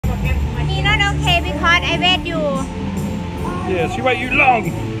but I wait you. Yeah, she wait you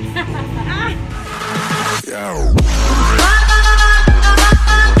long.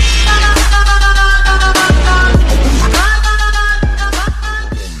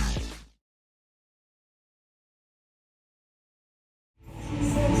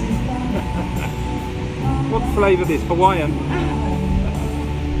 What flavour this? Hawaiian?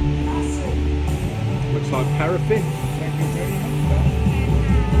 Looks like paraffin.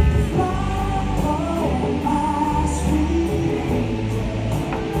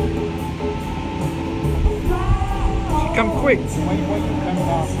 She come quick. Because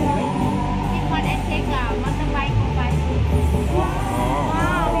I take a motorbike over.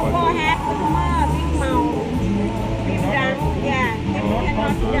 Wow, people have customer, big mouth, big drunk, yeah, yeah.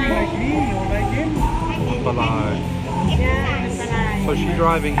 So she's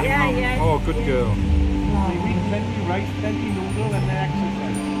driving him. Yeah, yeah. Oh, good girl. We eat plenty rice, plenty noodle, and then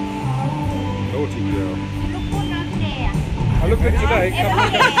exercise. Naughty girl. Look good not today. I look at today.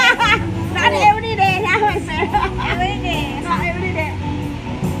 Not every day, every day. Not every day.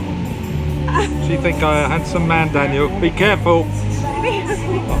 She think I a handsome man, Daniel. Be careful.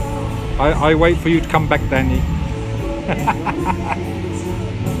 I wait for you to come back, Danny.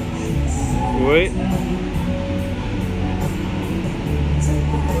 Wait.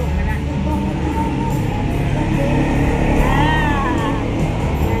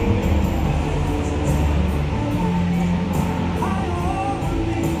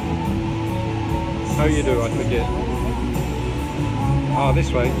 How you do? I forget. Ah,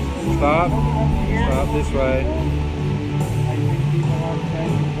 this way. Start. Start this way.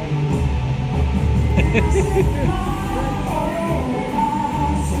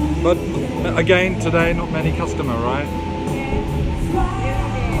 But again, today not many customer, right?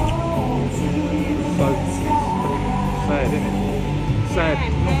 So sad, isn't it? Sad.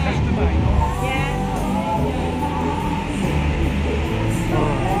 No customer, you know.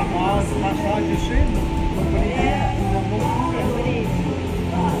 Massage the same. Nobody here. Nobody.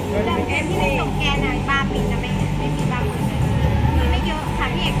 เอ็มที่ส่งแกน่ะบาร์ปิดนะแม่ไม่มีบาร์ปิดเลยมีไม่เยอะค่ะ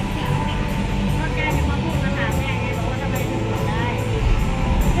พี่เอกสี่เนี่ยก็แกจะมาพูดมาหาแม่ไงบอกว่าทำไมถึงเปิดได้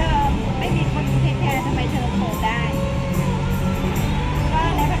เธอไม่มีคนเทคแคร์ทำไมเธอเปิดได้ก็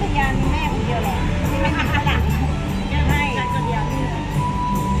ในพัทยามีแม่คนเดียวแหละที่ไม่มีฝรั่งให้คนเดียว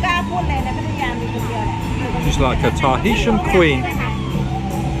กล้าพูดเลยในพัทยามีคนเดียวแหละ She's like a Tahitian Queen.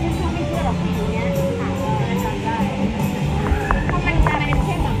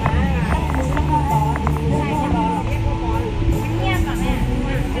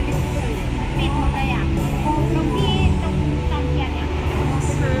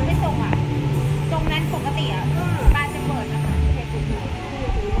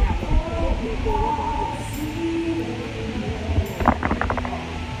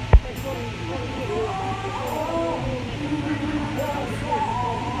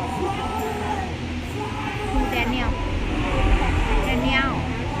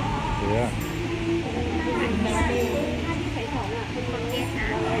 Yeah.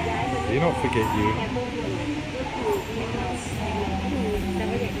 Do not forget you.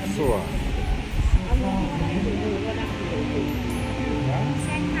 It's alright.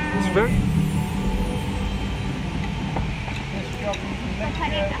 It's very...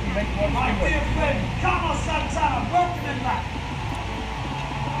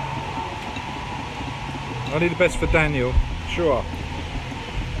 Only the best for Daniel, sure.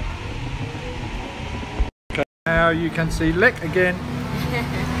 Okay, now you can see Lek again.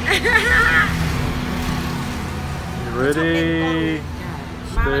 You ready?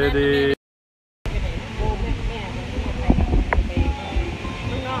 Steady.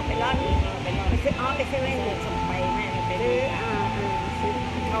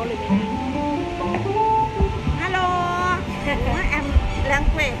 Hello. Em đang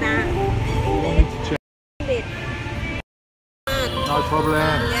khỏe nè. No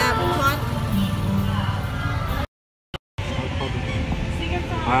problem. Yeah, because No problem.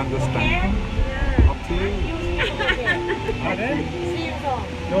 I understand. Up to you. Pardon?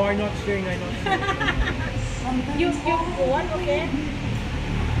 No, I'm not saying. you want okay?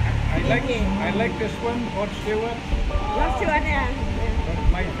 I like this one, Rod Stewart. Rod Stewart, yeah. But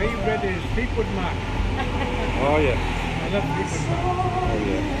my favorite is Fleetwood Mac. Oh yeah. I love Fleetwood Mac. Oh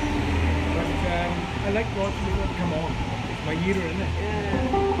yeah. But I like Rod Stewart. Come on, it's my hero, isn't it?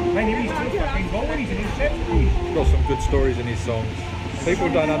 Man, he's still fucking going. He's in his 70s. He's got some good stories in his songs. People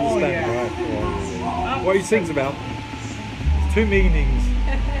don't understand, right? Yeah. What he sings about. There's two meanings.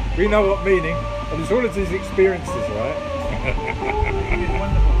 We know what meaning, and it's all of his experiences, right? He's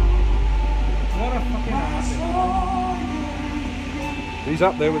wonderful. What a fucking artist. He's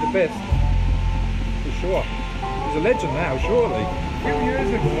up there with the best, for sure. He's a legend now, surely. A few years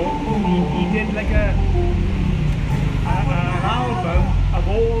ago, he did like an album of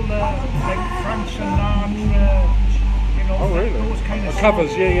all the like Frank Sinatra, you know, Oh, really? those kind of Covers,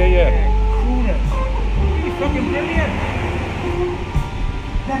 songs. yeah. Crooners. He's fucking brilliant.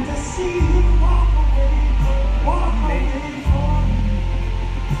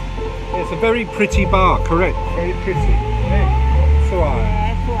 It's a very pretty bar, correct? Very pretty. Yeah. So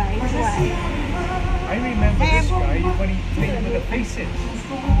สวยสวย I remember this guy when he played with the faces,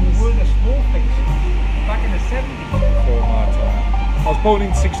 who were the small faces, back in the 70s. before my time. I was born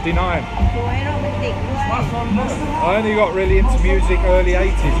in 69. สวยโรแมนติกด้วย That's on there. I only got really into music early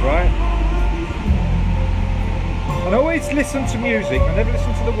 80s, right? And I always listened to music, I never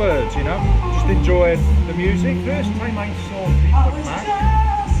listened to the words, you know? Just enjoyed the music. First time I saw Fleetwood Mac,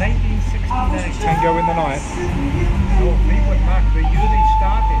 1969. Tango in the Night. So Fleetwood Mac, the year they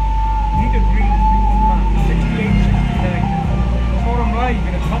started, Peter Green, Fleetwood Mac, 68, 69. Saw them live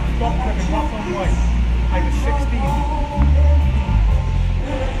in a top spot club in Rockland White. I was 16.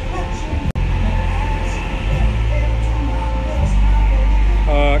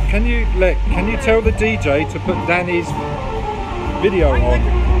 Can you tell the DJ to put Danny's video on?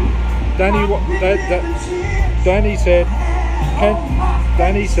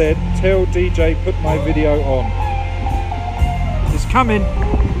 Danny said, tell DJ put my video on. It's coming,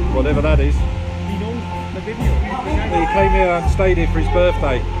 whatever that is. He knows the video. He came here and stayed here for his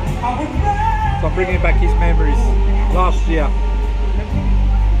birthday. So I'm bringing back his memories last year.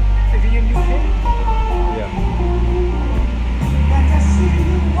 Is he in UK? Yeah.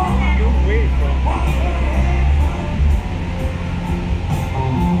 You're way from.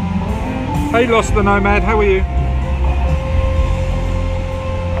 Hey Lost the Nomad, how are you?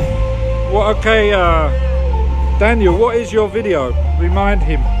 Well, okay, Daniel, what is your video? Remind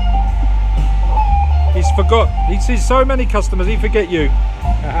him. He's forgot. He sees so many customers, he forget you.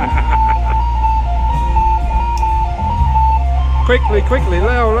 Quickly,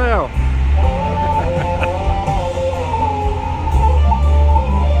 Lao.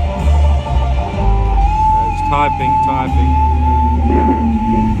 He's typing.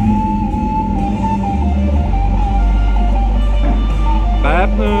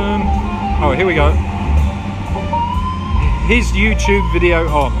 Batman. Oh, here we go. His YouTube video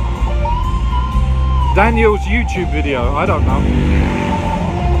on. Daniel's YouTube video, I don't know.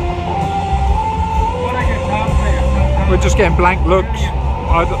 What a guitar player. We're just getting blank looks.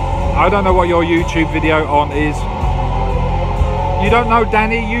 I don't know what your YouTube video on is. You don't know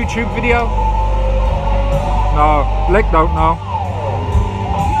Danny YouTube video? No, Lek don't know.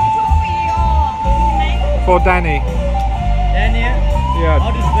 For Danny. Daniel? Yeah.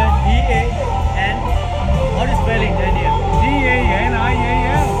 How to spell D-A-N? How to spell it, Daniel?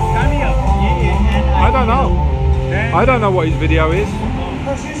 D-A-N-I-A-L. Daniel. D-A-N-I-A-L. I don't know. I don't know what his video is.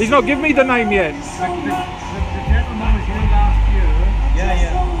 He's not given me the name yet. The gentleman was here last year.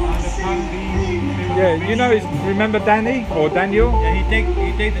 Yeah. And apparently Yeah, you know, remember Danny or Daniel? Yeah, he take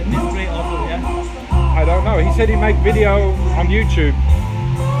the display also, yeah? I don't know. He said he make video on YouTube.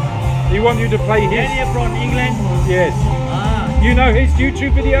 He want you to play his. Daniel from England? Yes. Ah, You know his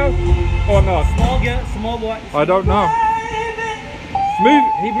YouTube video or not? small girl, small boy. I don't know.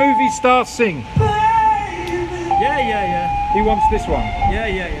 Movie star sing. Yeah. He wants this one. Yeah.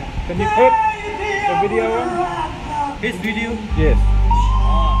 Can you put the video on? His video? Yes.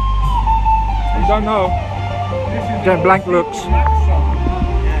 Ah, You don't know. Getting blank looks. yeah.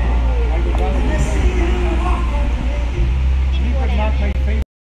 Fleetwood Mac, my favorite.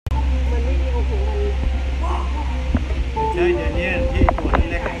 มันไม่มีโอ้โหมัน ใช่ Daniel ที่ตัวนั้น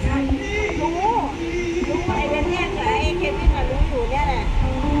แหละ รู้ไอ้เบนเนี่ยกับไอ้เควินน่ะรู้อยู่เนี่ยแหละ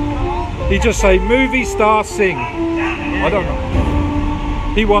He just say movie star sing. I don't know.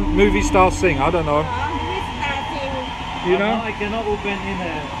 He want movie star sing. I don't know. มิสตาร์ซิง You Now know? I cannot open in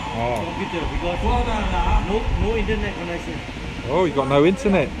a Oh. computer because no internet connection. Oh, you got no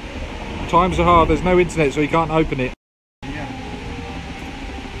internet. Times are hard. There's no internet, so you can't open it.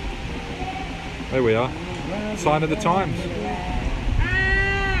 There we are. Sign of the times. อ่า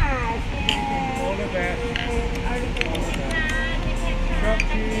All the best.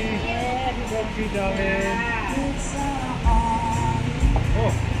 Rocky, darling.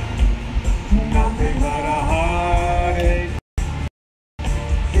 Oh. Nothing but a heartache.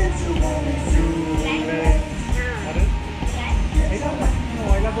 Pardon? No,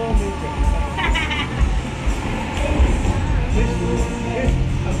 I love all music. This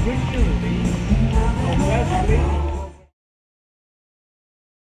originally